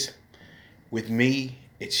is, with me,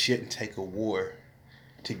 it shouldn't take a war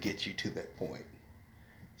to get you to that point.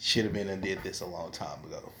 Should have been and did this a long time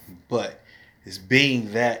ago. But it's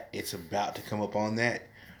being that it's about to come up on that,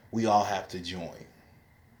 we all have to join.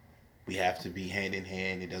 We have to be hand in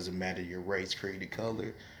hand. It doesn't matter your race, creed,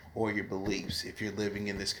 color, or your beliefs. If you're living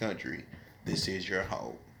in this country, this is your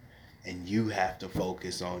home. And you have to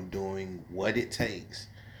focus on doing what it takes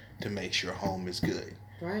to make sure home is good.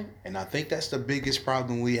 Right. And I think that's the biggest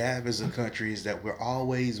problem we have as a country, is that we're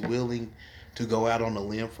always willing to go out on a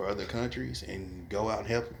limb for other countries and go out and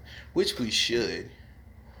help them, which we should,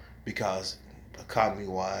 because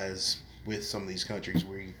economy-wise, with some of these countries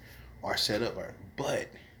we are set up. But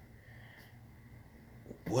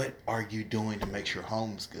what are you doing to make sure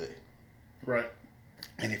home's good? Right.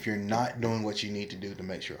 And if you're not doing what you need to do to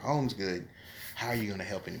make sure home's good, how are you going to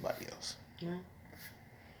help anybody else? Yeah.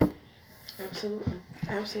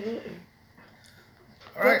 Absolutely.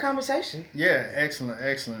 All right. Good conversation. Yeah, excellent.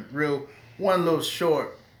 One little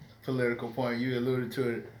short political point. You alluded to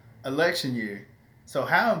it. Election year. So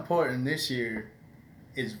how important this year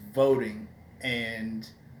is voting? And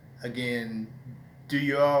again, do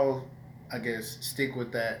you all, I guess, stick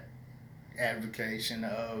with that advocation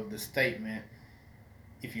of the statement,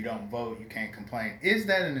 if you don't vote, you can't complain? Is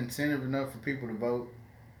that an incentive enough for people to vote?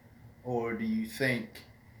 Or do you think,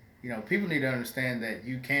 people need to understand that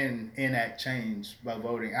you can enact change by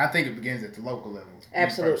voting? I think it begins at the local level.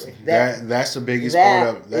 Absolutely. That's the biggest part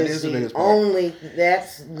of it. That is the biggest part.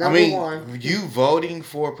 That's number one. You voting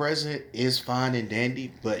for president is fine and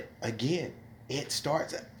dandy, but again, it's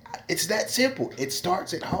that simple. It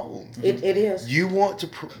starts at home. It is. You want to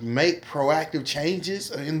make proactive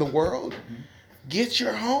changes in the world? Get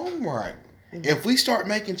your home right. If we start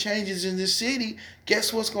making changes in this city,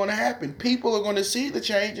 guess what's going to happen? People are going to see the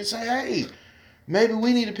change and say, hey, maybe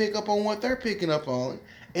we need to pick up on what they're picking up on.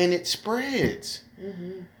 And it spreads.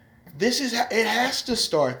 It has to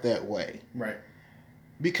start that way. Right.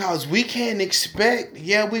 Because we can't expect,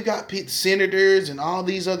 we've got senators and all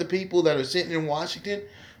these other people that are sitting in Washington,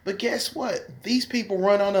 But guess what? These people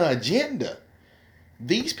run on an agenda.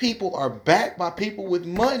 These people are backed by people with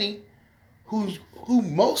money who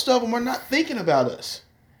most of them are not thinking about us.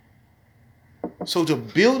 So to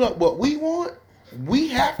build up what we want, we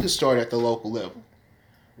have to start at the local level.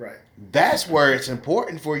 Right. That's where it's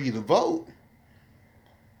important for you to vote.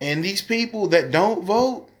 And these people that don't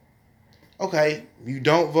vote, okay, you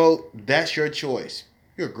don't vote, that's your choice.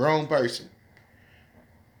 You're a grown person.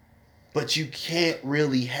 But you can't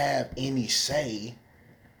really have any say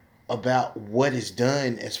about what is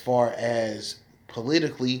done as far as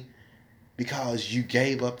politically because you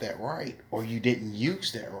gave up that right or you didn't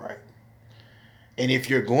use that right. And if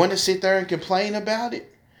you're going to sit there and complain about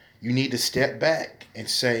it, you need to step back and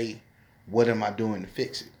say, what am I doing to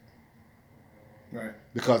fix it? Right.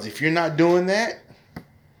 Because if you're not doing that,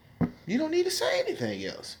 you don't need to say anything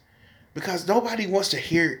else. Because nobody wants to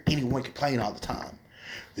hear anyone complain all the time.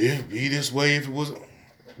 It'd be this way if it was.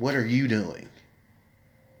 What are you doing?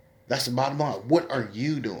 That's the bottom line. What are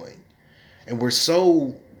you doing? And we're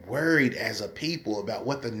so worried as a people about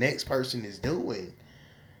what the next person is doing.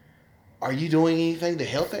 Are you doing anything to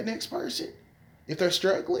help that next person if they're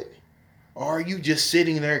struggling? Or are you just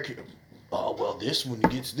sitting there, oh, well, this one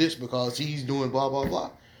gets this because he's doing blah, blah,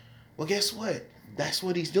 blah. Well, guess what? That's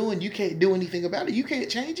what he's doing. You can't do anything about it. You can't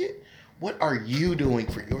change it. What are you doing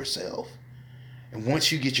for yourself? And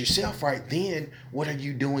once you get yourself right, then what are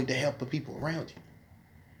you doing to help the people around you?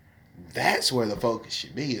 That's where the focus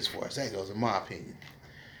should be as far as that goes, in my opinion.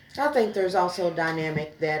 I think there's also a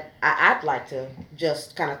dynamic that I'd like to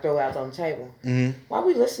just kind of throw out on the table. Mm-hmm. Why are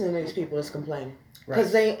we listening to these people that's complaining?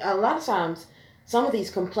 Because Right. a lot of times, some of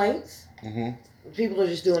these complaints, Mm-hmm. people are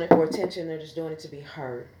just doing it for attention. They're just doing it to be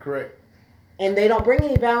heard. Correct. And they don't bring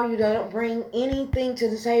any value. They don't bring anything to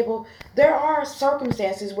the table. There are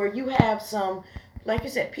circumstances where you have some, like you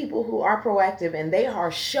said, people who are proactive and they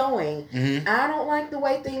are showing, Mm-hmm. I don't like the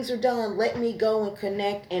way things are done. Let me go and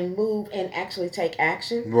connect and move and actually take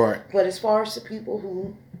action. Right. But as far as the people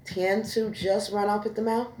who tend to just run off at the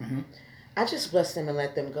mouth, Mm-hmm. I just bless them and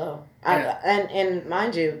let them go. Yeah. And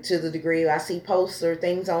mind you, to the degree I see posts or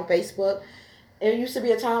things on Facebook, there used to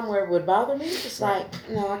be a time where it would bother me. It's Right. like,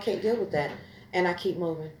 no, I can't deal with that. And I keep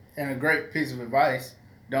moving. And a great piece of advice.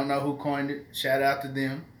 Don't know who coined it. Shout out to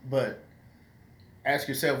them. But ask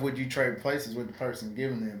yourself, would you trade places with the person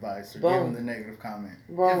giving the advice or Boom. giving the negative comment?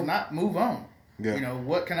 Boom. If not, move on. Yeah. You know,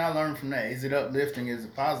 what can I learn from that? Is it uplifting? Is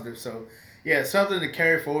it positive? So, yeah, something to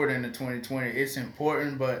carry forward into 2020. It's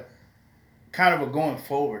important, but kind of a going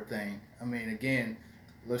forward thing. I mean, again,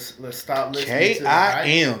 let's stop listening to the hype.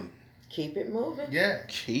 KIM. Keep it moving. Yeah.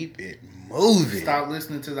 Keep it moving. Stop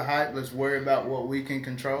listening to the hype. Let's worry about what we can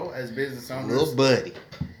control as business owners. Little buddy.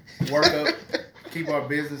 Work up, keep our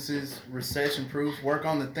businesses recession proof. Work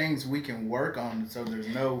on the things we can work on, so there's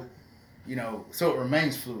no, so it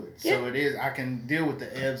remains fluid. Yeah. So it is. I can deal with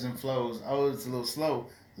the ebbs and flows. Oh, it's a little slow.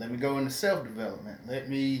 Let me go into self development. Let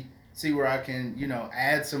me see where I can,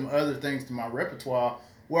 add some other things to my repertoire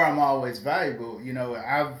where I'm always valuable.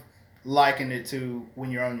 I've likened it to when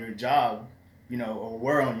you're on your job, or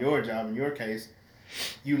we're on your job in your case.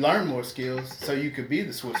 You learn more skills so you could be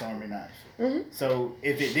the Swiss Army knife. Mm-hmm. So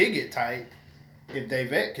if it did get tight, if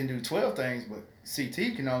Davette can do 12 things, but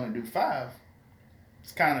CT can only do 5,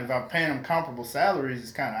 it's kind of, if I'm paying them comparable salaries,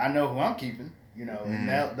 it's kind of, I know who I'm keeping,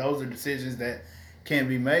 and those are decisions that can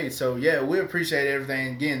be made. So, yeah, we appreciate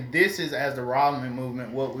everything. Again, this is, as the Rodman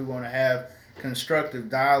movement, what we want to have, constructive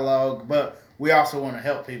dialogue, but we also want to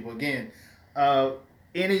help people. Again,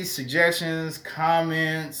 any suggestions,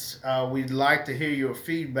 comments, we'd like to hear your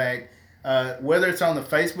feedback, whether it's on the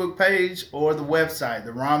Facebook page or the website,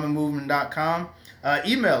 theramenmovement.com.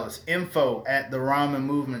 Email us,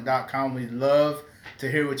 info@theramenmovement.com. We'd love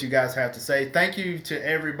to hear what you guys have to say. Thank you to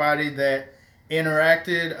everybody that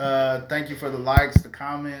interacted. Thank you for the likes, the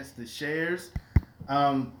comments, the shares.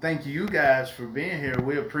 Thank you guys for being here.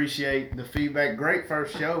 We appreciate the feedback. Great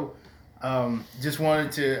first show. Just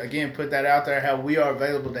wanted to, again, put that out there, how we are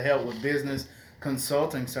available to help with business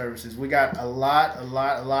consulting services. We got a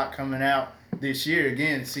lot coming out this year.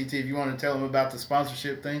 Again, CT, if you want to tell them about the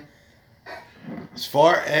sponsorship thing. As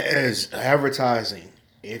far as advertising,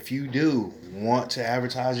 if you do want to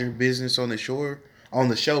advertise your business on the show,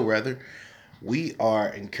 we are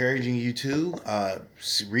encouraging you to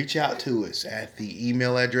reach out to us at the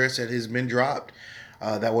email address that has been dropped.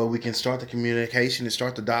 That way we can start the communication and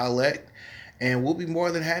start the dialect. And we'll be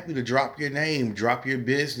more than happy to drop your name, drop your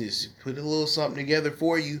business, put a little something together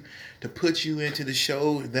for you to put you into the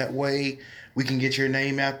show. That way we can get your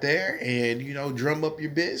name out there and, drum up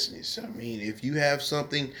your business. I mean, if you have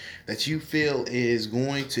something that you feel is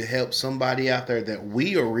going to help somebody out there that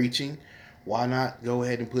we are reaching, why not go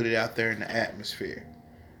ahead and put it out there in the atmosphere?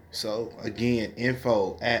 So, again,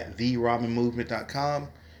 info@theramenmovement.com.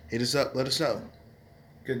 Hit us up. Let us know.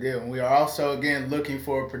 Good deal. And we are also, again, looking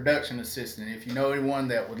for a production assistant. If you know anyone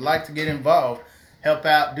that would like to get involved, help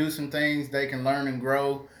out, do some things, they can learn and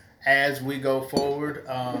grow as we go forward.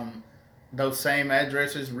 Those same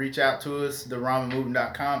addresses, reach out to us,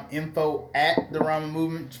 theramenmovement.com,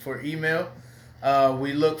 info@theramenmovement for email.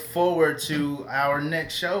 We look forward to our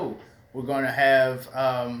next show. We're going to have,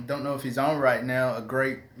 don't know if he's on right now, a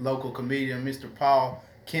great local comedian, Mr. Paul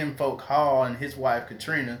Kinfolk Hall, and his wife,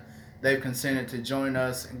 Katrina. They've consented to join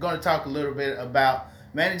us. I'm going to talk a little bit about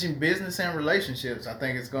managing business and relationships. I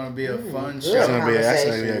think it's going to be a fun show. That's going to be a great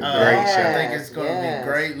show. I think it's going to be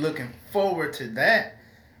great. Looking forward to that.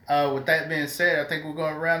 With that being said, I think we're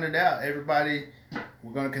going to round it out. Everybody,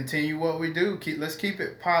 we're going to continue what we do. Let's keep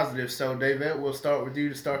it positive. So, David, we'll start with you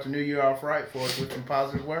to start the new year off right for us with some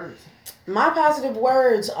positive words. My positive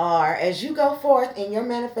words are, as you go forth in your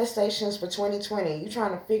manifestations for 2020, you're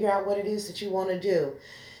trying to figure out what it is that you want to do.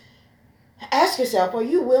 Ask yourself, are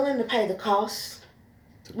you willing to pay the cost?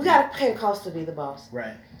 We got to pay the cost to be the boss.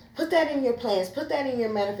 Right. Put that in your plans. Put that in your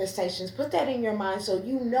manifestations. Put that in your mind so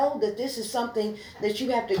you know that this is something that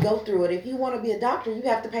you have to go through. And if you want to be a doctor, you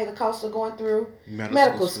have to pay the cost of going through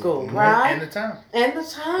medical school, right? And the time. And the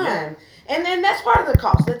time. Yeah. And then that's part of the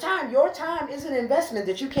cost. The time. Your time is an investment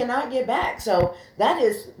that you cannot get back. So that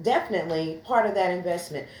is definitely part of that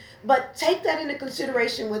investment. But take that into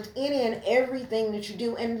consideration with any and everything that you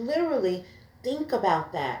do, and literally think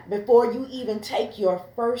about that before you even take your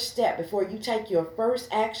first step, before you take your first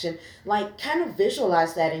action. Like, kind of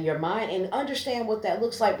visualize that in your mind and understand what that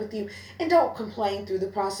looks like with you. And don't complain through the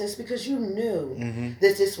process, because you knew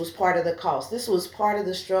that this was part of the cost. This was part of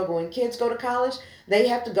the struggle. When kids go to college, they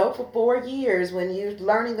have to go for 4 years. When you're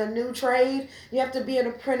learning a new trade, you have to be an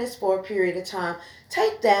apprentice for a period of time.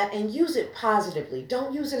 Take that and use it positively.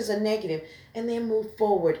 Don't use it as a negative, and then move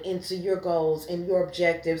forward into your goals and your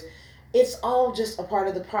objectives. It's all just a part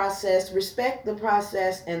of the process. Respect the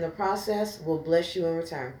process, and the process will bless you in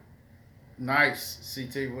return. Nice.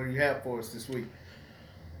 CT, what do you have for us this week?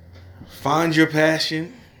 Find your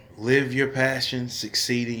passion, live your passion,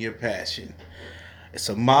 succeed in your passion. It's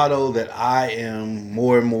a motto that I am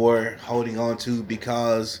more and more holding on to,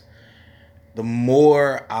 because the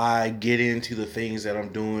more I get into the things that I'm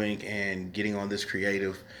doing and getting on this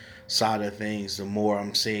creative side of things, the more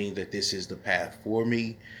I'm seeing that this is the path for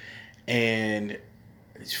me. And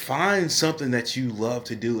find something that you love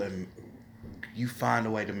to do, and you find a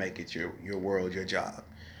way to make it your world, your job.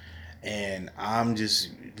 And I'm just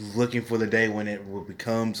looking for the day when it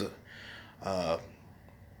becomes the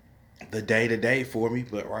day-to-day for me.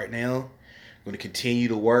 But right now, I'm going to continue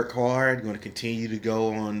to work hard. I'm going to continue to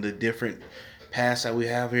go on the different paths that we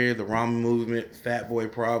have here, the Ramen Movement, Fat Boy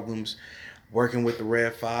Problems, working with the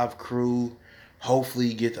Red 5 crew.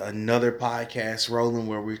 Hopefully get another podcast rolling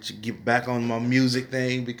where we get back on my music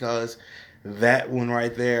thing, because that one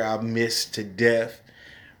right there I missed to death.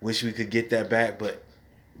 Wish we could get that back, but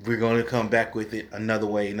we're going to come back with it another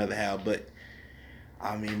way, another how. But,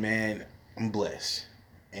 I mean, man, I'm blessed.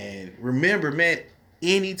 And remember, man,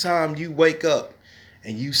 anytime you wake up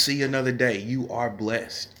and you see another day, you are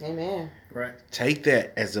blessed. Amen. Right. Take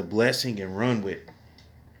that as a blessing and run with it.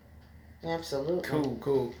 Absolutely.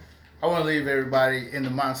 Cool. I want to leave everybody in the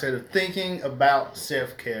mindset of thinking about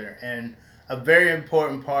self-care. And a very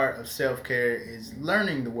important part of self-care is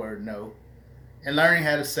learning the word no, and learning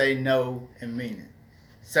how to say no and mean it.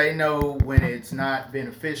 Say no when it's not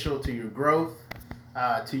beneficial to your growth,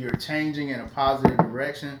 to your changing in a positive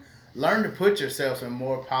direction. Learn to put yourself in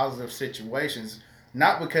more positive situations,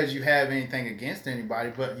 not because you have anything against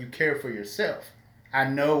anybody, but you care for yourself. I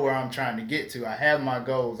know where I'm trying to get to. I have my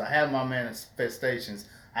goals. I have my manifestations.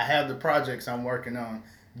 I have the projects I'm working on.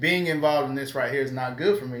 Being involved in this right here is not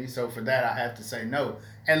good for me, so for that I have to say no.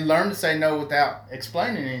 And learn to say no without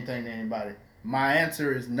explaining anything to anybody. My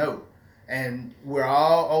answer is no. And we're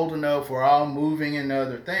all old enough, we're all moving into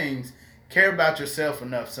other things. Care about yourself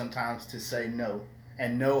enough sometimes to say no,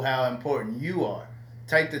 and know how important you are.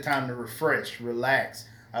 Take the time to refresh, relax.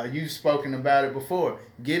 You've spoken about it before.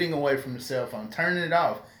 Getting away from the cell phone, turning it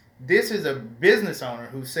off. This is a business owner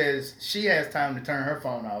who says she has time to turn her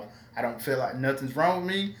phone off. I don't feel like nothing's wrong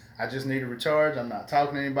with me. I just need to recharge. I'm not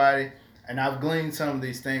talking to anybody. And I've gleaned some of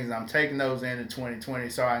these things, and I'm taking those into 2020.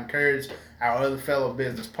 So I encourage our other fellow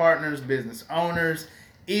business partners, business owners,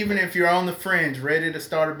 even if you're on the fringe, ready to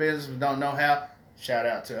start a business but don't know how, shout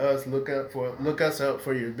out to us. Look us up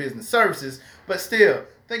for your business services. But still,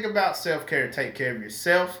 think about self-care. Take care of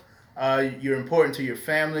yourself. You're important to your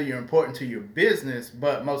family. You're important to your business.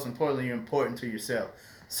 But most importantly, you're important to yourself.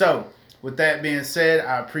 So, with that being said,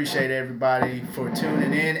 I appreciate everybody for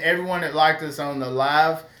tuning in. Everyone that liked us on the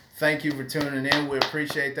live, thank you for tuning in. We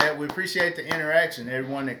appreciate that. We appreciate the interaction.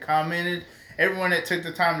 Everyone that commented, everyone that took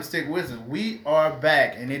the time to stick with us. We are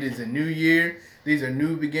back, and it is a new year. These are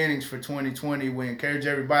new beginnings for 2020. We encourage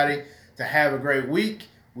everybody to have a great week.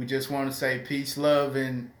 We just want to say peace, love,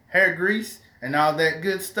 and hair grease, and all that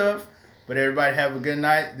good stuff. But everybody have a good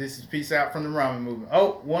night. This is Peace Out from the Ramen Movement.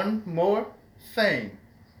 Oh, one more thing.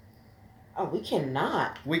 Oh, we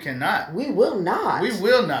cannot. We cannot. We will not. We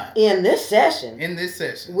will not. In this session.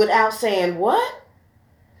 Without saying what?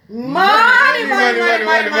 Money.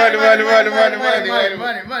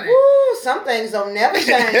 Woo, some things don't never change,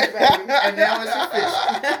 baby. And now it's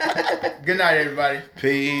official. Good night, everybody.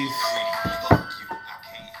 Peace.